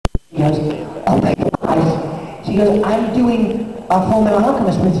goes, oh my gosh. She goes, I'm doing a Full Metal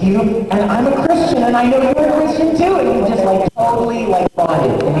Alchemist with you, and I'm a Christian, and I know you're a Christian too. And we just like totally like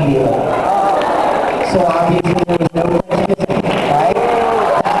bonded immediately. So obviously there was no prejudice, right?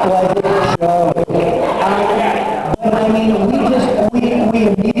 That was a joke. But I mean, we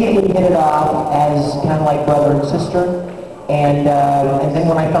immediately hit it off as kind of like brother and sister. And then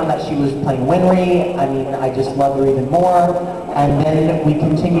when I found out she was playing Winry, I mean, I just loved her even more. And then we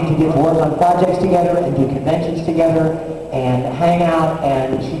continued to get to work on projects together and do conventions together and hang out.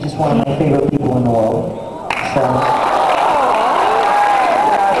 And she's just one of my favorite people in the world. So.